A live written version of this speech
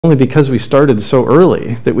only because we started so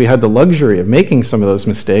early that we had the luxury of making some of those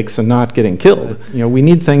mistakes and not getting killed. We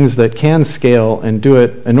need things that can scale and do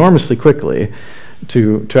it enormously quickly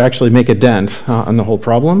to actually make a dent on the whole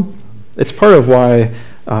problem. It's part of why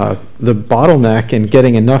the bottleneck in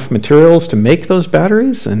getting enough materials to make those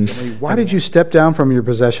batteries. And why did you step down from your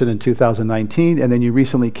position in 2019 and then you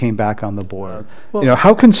recently came back on the board?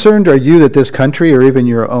 How concerned are you that this country or even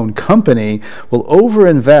your own company will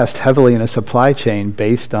overinvest heavily in a supply chain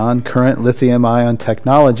based on current lithium-ion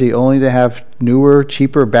technology only to have newer,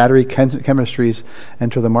 cheaper battery chemistries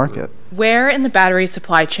enter the market? Where in the battery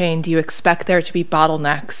supply chain do you expect there to be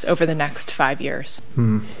bottlenecks over the next 5 years?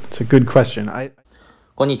 It's a good question.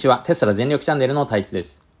 こんにちは。テスラ全力チャンネルのタイツで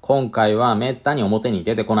す。今回はめったに表に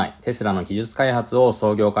出てこないテスラの技術開発を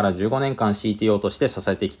創業から15年間 CTO として支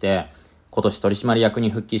えてきて、今年取締役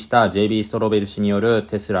に復帰した JBStraubel 氏による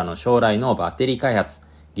テスラの将来のバッテリー開発、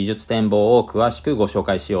技術展望を詳しくご紹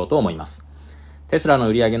介しようと思います。テスラの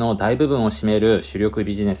売上の大部分を占める主力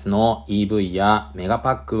ビジネスの EV やメガ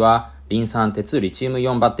パックはリン酸鉄リチウムイ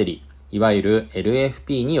オンバッテリー、いわゆる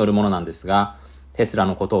LFP によるものなんですが、テスラ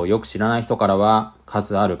のことをよく知らない人からは、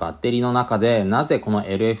数あるバッテリーの中でなぜこの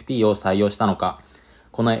LFP を採用したのか、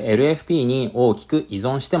この LFP に大きく依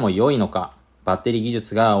存しても良いのか、バッテリー技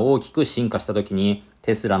術が大きく進化した時に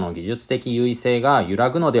テスラの技術的優位性が揺ら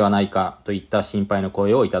ぐのではないかといった心配の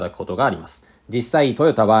声をいただくことがあります。実際ト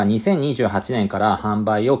ヨタは2028年から販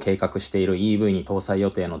売を計画している EV に搭載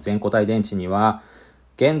予定の全固体電池には、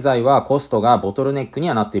現在はコストがボトルネックに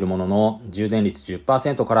はなっているものの、充電率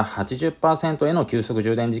 10% から 80% への急速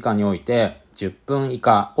充電時間において10分以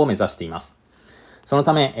下を目指しています。その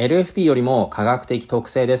ため LFP よりも科学的特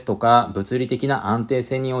性ですとか物理的な安定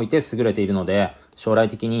性において優れているので、将来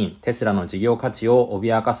的にテスラの事業価値を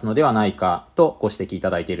脅かすのではないかとご指摘い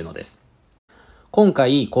ただいているのです。今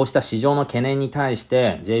回こうした市場の懸念に対し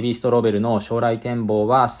て JBStraubel の将来展望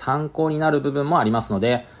は参考になる部分もありますの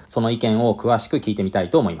で、その意見を詳しく聞いてみたい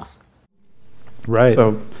と思います。Right.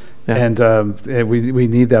 And we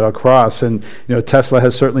need that across. And, Tesla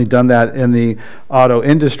has certainly done that in the auto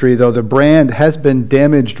industry, though the brand has been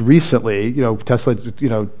damaged recently. Tesla,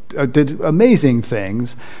 did amazing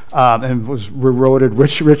things and was rewarded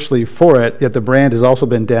richly for it, yet the brand has also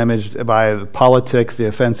been damaged by the politics, the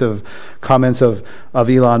offensive comments of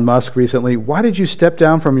Elon Musk recently. Why did you step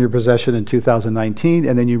down from your position in 2019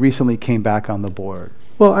 and then you recently came back on the board?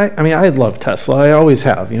 Well, I love Tesla. I always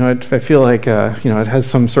have. I feel like it has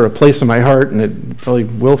some sort of place in my heart, and it probably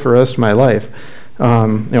will for the rest of my life. I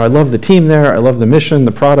love the team there. I love the mission,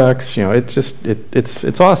 the products.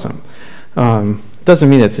 It's awesome. Doesn't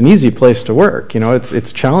mean it's an easy place to work.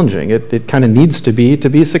 It's challenging. It kind of needs to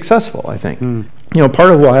be successful, I think.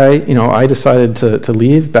 Part of why I decided to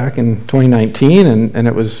leave back in 2019, and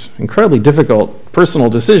it was incredibly difficult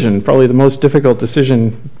personal decision, probably the most difficult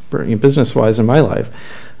decision business-wise in my life,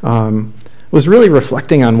 was really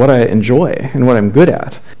reflecting on what I enjoy and what I'm good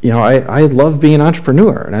at. I love being an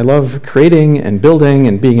entrepreneur, and I love creating and building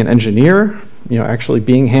and being an engineer, actually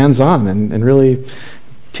being hands-on and really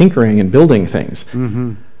tinkering and building things.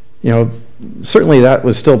 Certainly that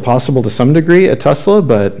was still possible to some degree at Tesla,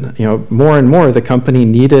 but more and more the company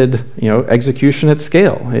needed execution at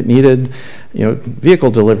scale. It needed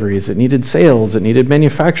vehicle deliveries, it needed sales, it needed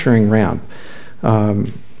manufacturing ramp,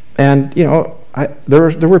 and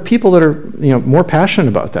there were people that are more passionate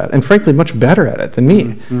about that and frankly much better at it than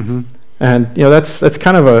me. And that's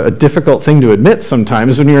kind of a difficult thing to admit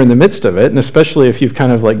sometimes when you're in the midst of it, and especially if you've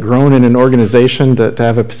kind of like grown in an organization to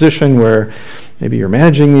have a position where maybe you're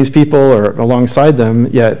managing these people or alongside them,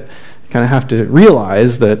 yet you kind of have to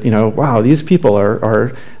realize that wow, these people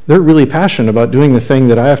they're really passionate about doing the thing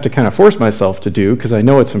that I have to kind of force myself to do because I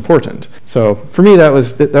know it's important. So for me, that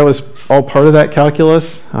was all part of that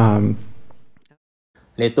calculus.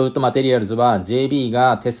 レッドウッドマテリアルズは JB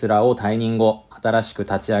がテスラを退任後、新しく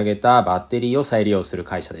立ち上げたバッテリーを再利用する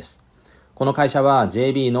会社です。この会社は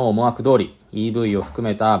JB の思惑通り EV を含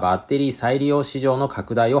めたバッテリー再利用市場の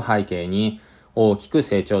拡大を背景に大きく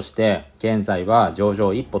成長して、現在は上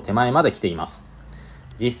場一歩手前まで来ています。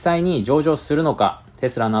実際に上場するのか、テ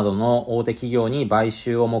スラなどの大手企業に買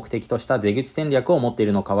収を目的とした出口戦略を持ってい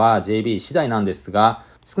るのかは JB 次第なんですが、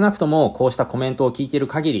少なくともこうしたコメントを聞いている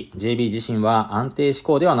限り JB 自身は安定志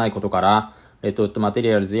向ではないことから、レッドウッドマテ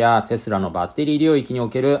リアルズやテスラのバッテリー領域にお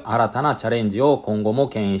ける新たなチャレンジを今後も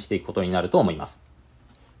牽引していくことになると思います。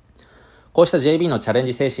こうした JB のチャレン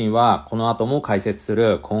ジ精神はこの後も解説す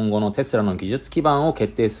る今後のテスラの技術基盤を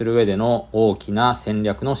決定する上での大きな戦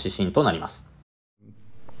略の指針となります。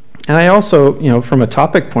And I also, from a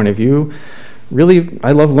topic point of view, really,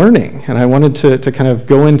 I love learning, and I wanted to kind of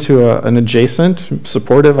go into an adjacent,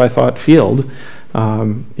 supportive, I thought, field,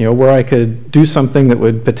 where I could do something that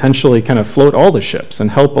would potentially kind of float all the ships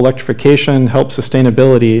and help electrification, help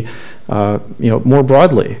sustainability, more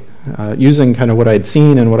broadly, using kind of what I'd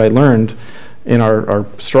seen and what I learned in our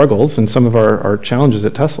struggles and some of our challenges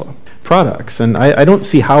at Tesla products. And I don't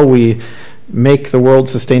see how we make the world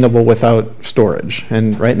sustainable without storage.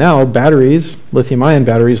 And right now, batteries, lithium-ion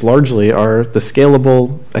batteries, largely are the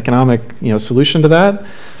scalable economic solution to that.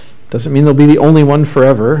 Doesn't mean they'll be the only one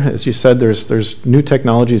forever. As you said, there's new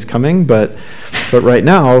technologies coming, but right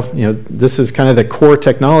now, this is kind of the core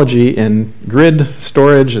technology in grid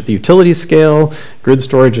storage at the utility scale, grid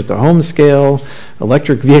storage at the home scale,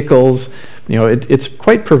 electric vehicles. It's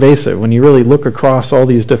quite pervasive when you really look across all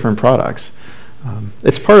these different products.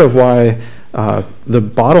 It's part of why the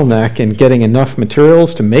bottleneck in getting enough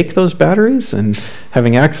materials to make those batteries and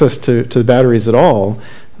having access to the batteries at all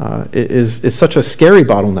is such a scary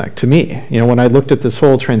bottleneck to me. When I looked at this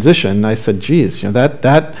whole transition, I said, geez,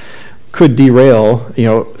 that could derail,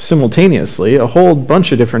 simultaneously a whole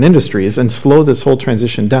bunch of different industries and slow this whole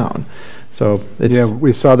transition down. So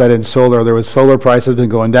we saw that in solar. There was solar prices been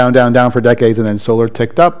going down, down, down for decades, and then solar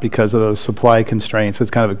ticked up because of those supply constraints. It's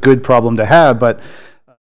kind of a good problem to have, but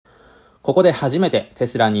ここで初めてテ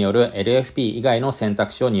スラによる LFP 以外の選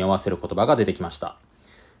択肢を匂わせる言葉が出てきました。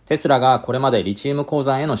テスラがこれまでリチウム鉱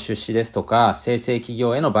山への出資ですとか、生成企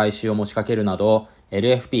業への買収を持ちかけるなど、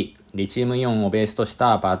LFP、リチウムイオンをベースとし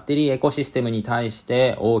たバッテリーエコシステムに対し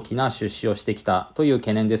て大きな出資をしてきたという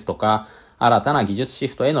懸念ですとか、新たな技術シ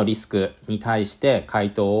フトへのリスクに対して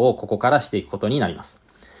回答をここからしていくことになります。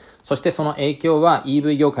そしてその影響は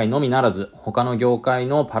EV 業界のみならず、他の業界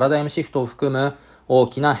のパラダイムシフトを含む大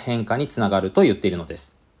きな変化につながると言っているので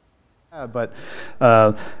す。But,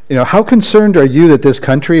 how concerned are you that this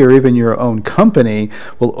country or even your own company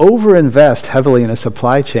will overinvest heavily in a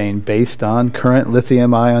supply chain based on current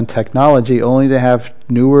lithium-ion technology only to have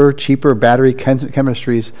newer, cheaper battery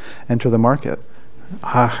chemistries enter the market?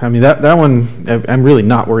 That one, I'm really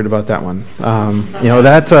not worried about that one.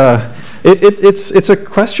 It's a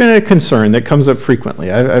question and a concern that comes up frequently.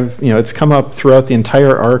 It's come up throughout the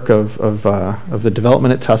entire arc of the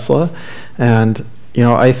development at Tesla, and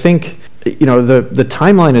I think the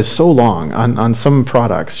timeline is so long on some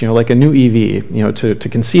products. Like a new EV. To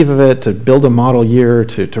conceive of it, to build a model year,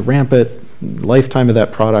 to ramp it, lifetime of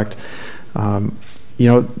that product.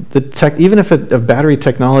 Even if a battery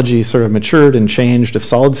technology sort of matured and changed, if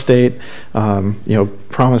solid state,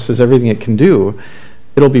 promises everything it can do,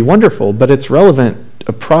 it'll be wonderful, but it's relevant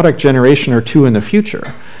a product generation or two in the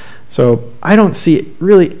future. So I don't see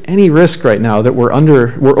really any risk right now that we're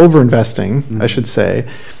over-investing, I should say,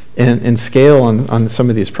 in scale on some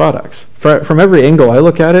of these products. From every angle I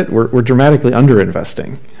look at it, we're dramatically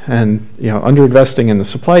under-investing. And under-investing in the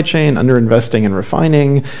supply chain, under-investing in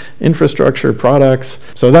refining, infrastructure, products.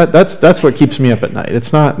 So that's what keeps me up at night.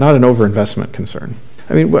 It's not an over-investment concern.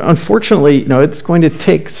 Unfortunately, it's going to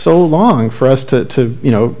take so long for us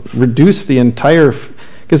to reduce the entire,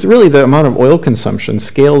 because really the amount of oil consumption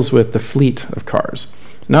scales with the fleet of cars,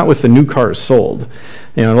 not with the new cars sold.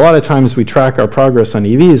 A lot of times we track our progress on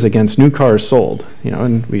EVs against new cars sold,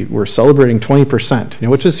 and we're celebrating 20%,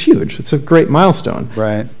 which is huge. It's a great milestone.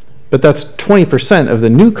 Right. But that's 20% of the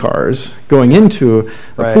new cars going into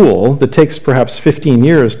a pool that takes perhaps 15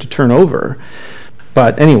 years to turn over.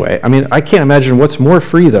 But anyway, I can't imagine what's more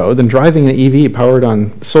free, though, than driving an EV powered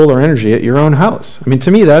on solar energy at your own house.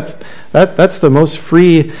 To me, that's the most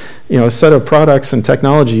free, set of products and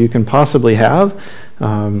technology you can possibly have.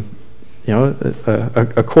 A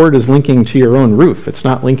cord is linking to your own roof. It's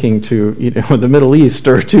not linking to the Middle East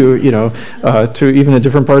or to even a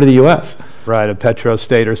different part of the U.S. Right, a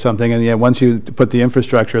petrostate or something, and once you put the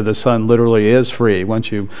infrastructure, the sun literally is free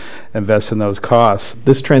once you invest in those costs.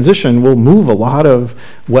 This transition will move a lot of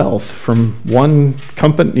wealth from one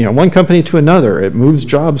company to another. It moves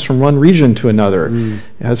jobs from one region to another.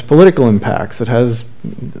 It has political impacts. It has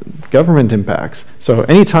government impacts. So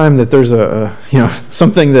anytime that there's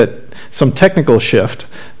some technical shift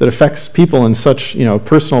that affects people in such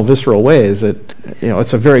personal, visceral ways,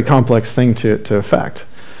 it's a very complex thing to affect.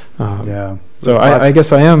 So I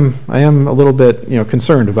guess I am a little bit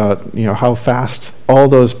concerned about how fast all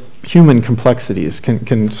those human complexities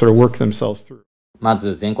can sort of work themselves through. ま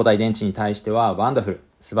ず全固体電池に対してはワンダフル、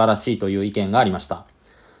素晴らしいという意見がありました。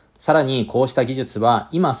さらにこうした技術は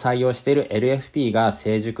今採用している LFP が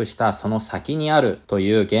成熟したその先にあると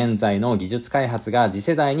いう現在の技術開発が次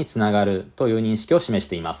世代につながるという認識を示し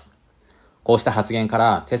ています。こうした発言か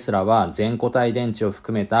らテスラは全固体電池を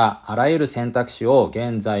含めたあらゆる選択肢を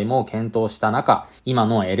現在も検討した中、今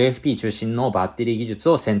の LFP 中心のバッテリー技術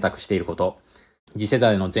を選択していること、次世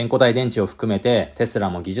代の全固体電池を含めてテスラ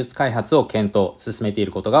も技術開発を検討、進めてい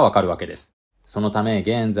ることがわかるわけです。そのため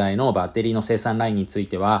現在のバッテリーの生産ラインについ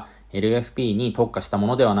ては LFP に特化したも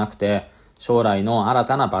のではなくて、将来の新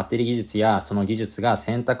たなバッテリー技術やその技術が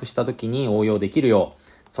選択した時に応用できるよう、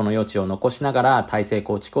その余地を残しながら体制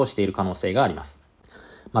構築をしている可能性があります。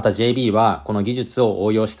また JB はこの技術を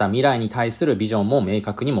応用した未来に対するビジョンも明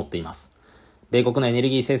確に持っています。米国のエネル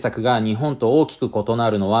ギー政策が日本と大きく異な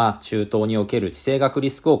るのは、中東における地政学リ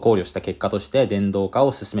スクを考慮した結果として電動化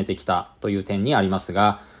を進めてきたという点にあります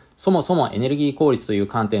が、そもそもエネルギー効率という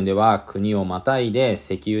観点では国をまたいで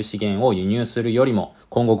石油資源を輸入するよりも、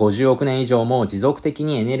今後50億年以上も持続的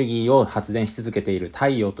にエネルギーを発電し続けている太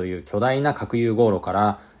陽という巨大な核融合炉か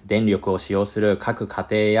ら電力を使用する各家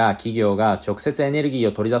庭や企業が直接エネルギー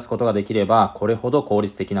を取り出すことができれば、これほど効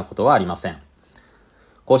率的なことはありません。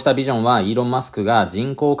こうしたビジョンはイーロン・マスクが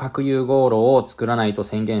人工核融合炉を作らないと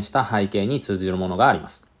宣言した背景に通じるものがありま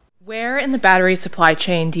す。Where in the battery supply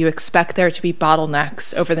chain do you expect there to be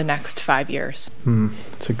bottlenecks over the next 5 years?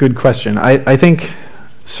 It's a good question. I think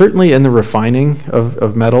certainly in the refining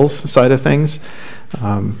of metals side of things,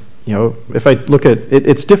 if I look at it,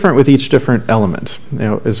 it's different with each different element,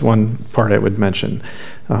 is one part I would mention.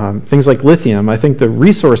 Things like lithium, I think the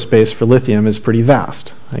resource base for lithium is pretty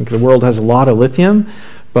vast. I think the world has a lot of lithium,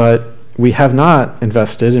 but we have not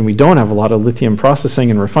invested and we don't have a lot of lithium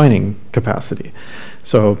processing and refining capacity.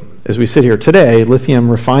 So as we sit here today, lithium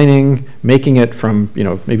refining, making it from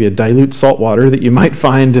maybe a dilute salt water that you might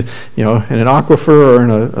find in an aquifer or in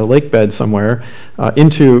a lake bed somewhere,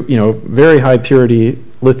 into very high purity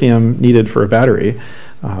lithium needed for a battery,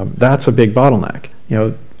 that's a big bottleneck.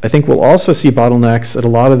 I think we'll also see bottlenecks at a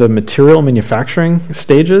lot of the material manufacturing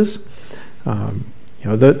stages.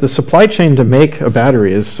 The supply chain to make a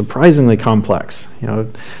battery is surprisingly complex.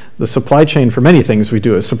 The supply chain for many things we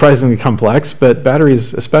do is surprisingly complex, but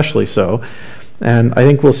batteries especially so. And I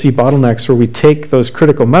think we'll see bottlenecks where we take those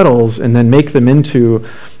critical metals and then make them into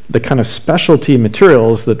the kind of specialty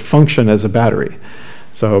materials that function as a battery.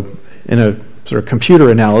 So in a sort of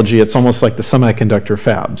computer analogy, it's almost like the semiconductor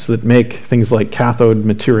fabs that make things like cathode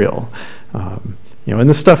material. And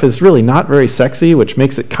this stuff is really not very sexy, which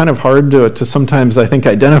makes it kind of hard to sometimes, I think,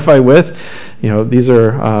 identify with. These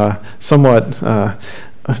are somewhat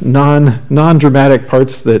non-dramatic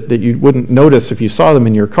parts that you wouldn't notice if you saw them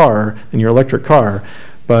in your car, in your electric car,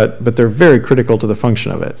 but they're very critical to the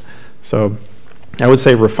function of it. So I would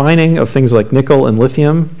say refining of things like nickel and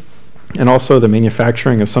lithium, and also the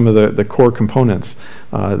manufacturing of some of the core components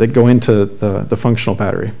that go into the functional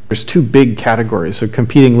battery. There's two big categories of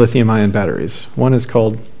competing lithium-ion batteries. One is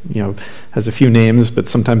called, has a few names, but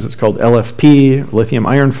sometimes it's called LFP, lithium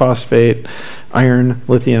iron phosphate, iron,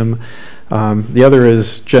 lithium. The other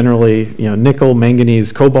is generally, nickel,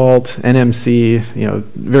 manganese, cobalt, NMC,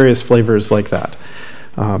 various flavors like that.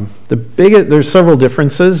 There's several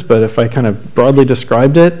differences, but if I kind of broadly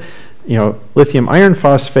described it, lithium iron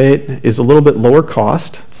phosphate is a little bit lower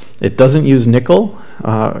cost. It doesn't use nickel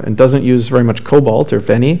and doesn't use very much cobalt, or if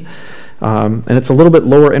any, and it's a little bit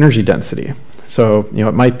lower energy density. So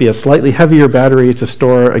it might be a slightly heavier battery to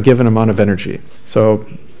store a given amount of energy. So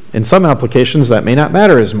in some applications that may not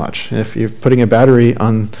matter as much. If you're putting a battery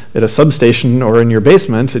at a substation or in your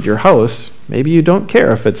basement at your house, maybe you don't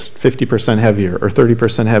care if it's 50% heavier or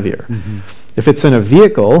 30% heavier. Mm-hmm. If it's in a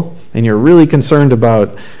vehicle and you're really concerned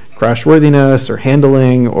about crashworthiness or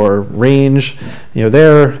handling or range,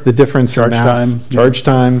 there the difference in mass, charge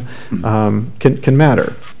time can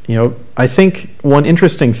matter. I think one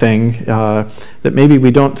interesting thing that maybe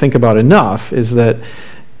we don't think about enough is that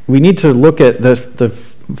we need to look at the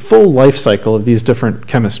full life cycle of these different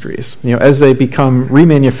chemistries, as they become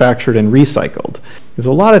remanufactured and recycled. Because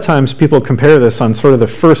a lot of times people compare this on sort of the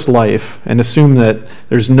first life and assume that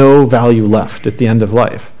there's no value left at the end of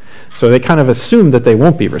life. So they kind of assume that they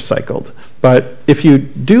won't be recycled. But if you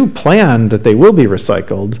do plan that they will be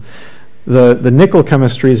recycled, the nickel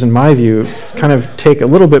chemistries, in my view, kind of take a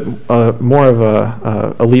little bit more of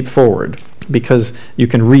a leap forward, because you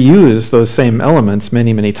can reuse those same elements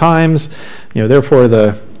many, many times. Therefore,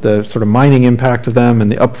 the sort of mining impact of them and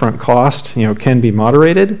the upfront cost, can be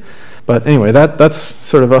moderated. But anyway, that's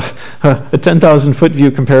sort of a 10,000-foot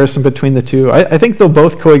view comparison between the two. I think they'll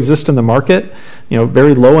both coexist in the market.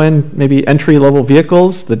 Very low-end, maybe entry-level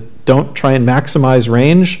vehicles that don't try and maximize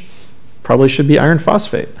range probably should be iron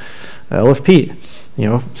phosphate, LFP.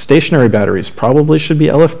 Stationary batteries probably should be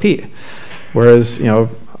LFP. Whereas,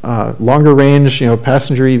 longer range,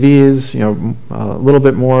 passenger EVs, a little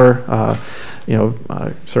bit more,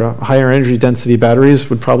 sort of higher energy density batteries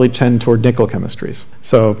would probably tend toward nickel chemistries.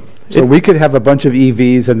 So we could have a bunch of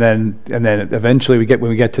EVs, and then eventually when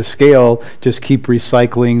we get to scale, just keep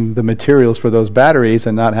recycling the materials for those batteries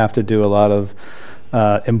and not have to do a lot of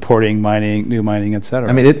importing, mining, new mining, etc.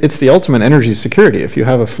 I mean, it's the ultimate energy security. If you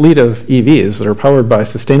have a fleet of EVs that are powered by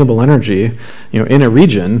sustainable energy, in a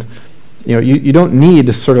region, you don't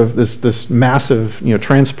need sort of this massive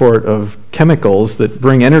transport of chemicals that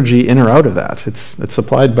bring energy in or out of that. It's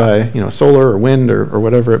supplied by solar or wind or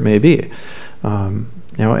whatever it may be.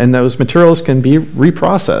 And those materials can be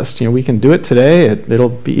reprocessed. We can do it today. It'll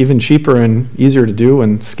be even cheaper and easier to do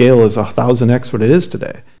when scale is 1000x what it is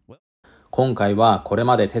today. 今回はこれ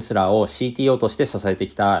までテスラを CTO として支えて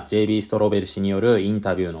きた JB ストローベル氏によるイン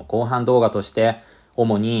タビューの後半動画として、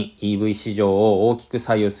主に EV 市場を大きく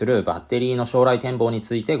左右するバッテリーの将来展望に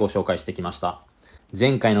ついてご紹介してきました。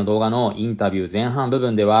前回の動画のインタビュー前半部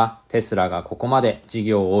分では、テスラがここまで事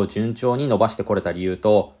業を順調に伸ばしてこれた理由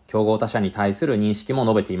と、競合他社に対する認識も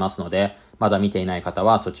述べていますので、まだ見ていない方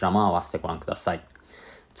はそちらも合わせてご覧ください。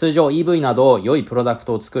通常 EV など良いプロダク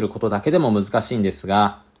トを作ることだけでも難しいんです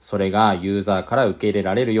が、それがユーザーから受け入れ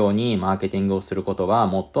られるようにマーケティングをすることは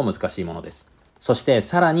もっと難しいものです。そして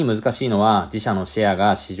さらに難しいのは、自社のシェア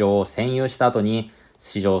が市場を占有した後に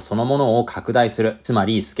市場そのものを拡大する、つま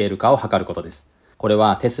りスケール化を図ることです。これ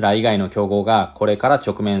はテスラ以外の競合がこれから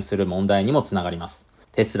直面する問題にもつながります。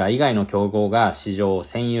テスラ以外の競合が市場を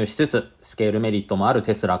占有しつつ、スケールメリットもある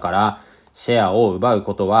テスラからシェアを奪う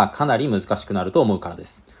ことはかなり難しくなると思うからで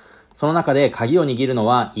す。その中で鍵を握るの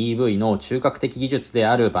は EV の中核的技術で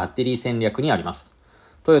あるバッテリー戦略にあります。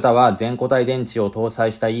トヨタは全固体電池を搭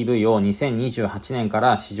載した EV を2028年か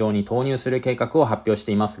ら市場に投入する計画を発表し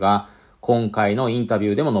ていますが、今回のインタビ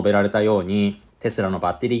ューでも述べられたように、テスラの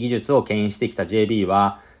バッテリー技術を牽引してきた JB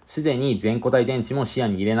は、すでに全固体電池も視野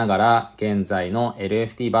に入れながら、現在の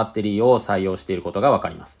LFP バッテリーを採用していることがわか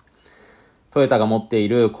ります。トヨタが持ってい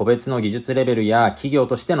る個別の技術レベルや企業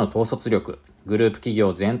としての統率力、グループ企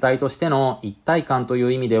業全体としての一体感とい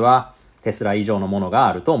う意味では、テスラ以上のものが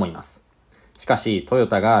あると思います。しかし、トヨ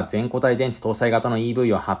タが全固体電池搭載型の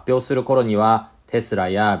EV を発表する頃には、テスラ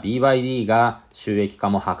や BYD が収益化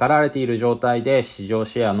も図られている状態で市場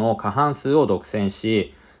シェアの過半数を独占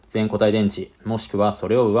し、全固体電池、もしくはそ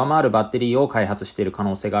れを上回るバッテリーを開発している可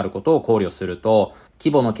能性があることを考慮すると、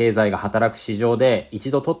規模の経済が働く市場で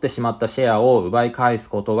一度取ってしまったシェアを奪い返す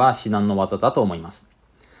ことは至難の業だと思います。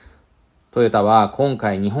トヨタは今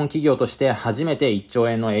回日本企業として初めて1兆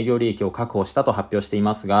円の営業利益を確保したと発表してい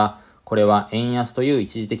ますが、これは円安という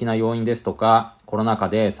一時的な要因ですとか、コロナ禍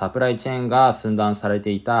でサプライチェーンが寸断され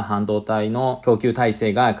ていた半導体の供給体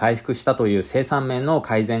制が回復したという生産面の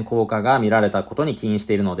改善効果が見られたことに起因し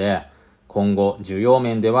ているので、今後需要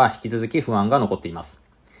面では引き続き不安が残っています。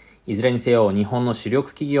いずれにせよ日本の主力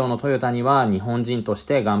企業のトヨタには日本人とし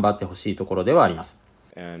て頑張ってほしいところではあります。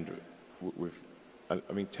And I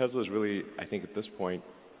mean, Tesla is really, I think at this point,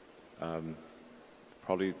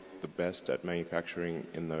 probably the best at manufacturing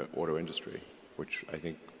in the auto industry, which I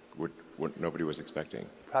think what nobody was expecting.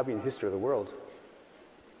 Probably in the history of the world.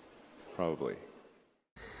 Probably.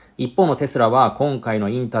 一方のテスラは今回の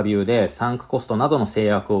インタビューでサンクコストなどの制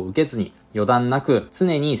約を受けずに予断なく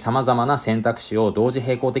常に様々な選択肢を同時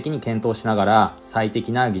並行的に検討しながら最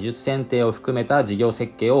適な技術選定を含めた事業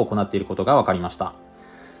設計を行っていることが分かりました。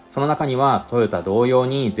その中にはトヨタ同様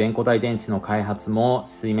に全固体電池の開発も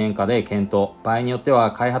水面下で検討、場合によって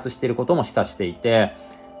は開発していることも示唆していて、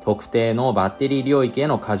特定のバッテリー領域へ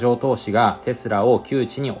の過剰投資がテスラを窮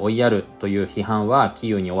地に追いやるという批判は杞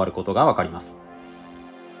憂に終わることがわかります。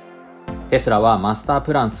テスラはマスター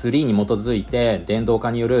プラン3に基づいて電動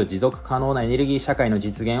化による持続可能なエネルギー社会の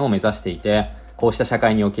実現を目指していて、こうした社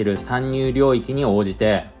会における参入領域に応じ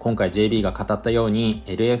て、今回 JB が語ったように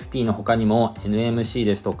LFP の他にも NMC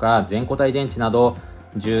ですとか全固体電池など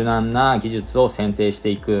柔軟な技術を選定して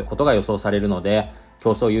いくことが予想されるので、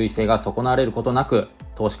競争優位性が損なわれることなく、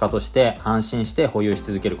投資家として安心して保有し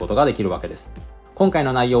続けることができるわけです。今回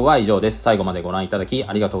の内容は以上です。最後までご覧いただき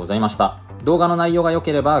ありがとうございました。動画の内容が良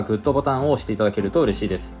ければグッドボタンを押していただけると嬉しい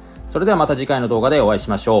です。それではまた次回の動画でお会いし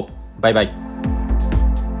ましょう。バイバイ。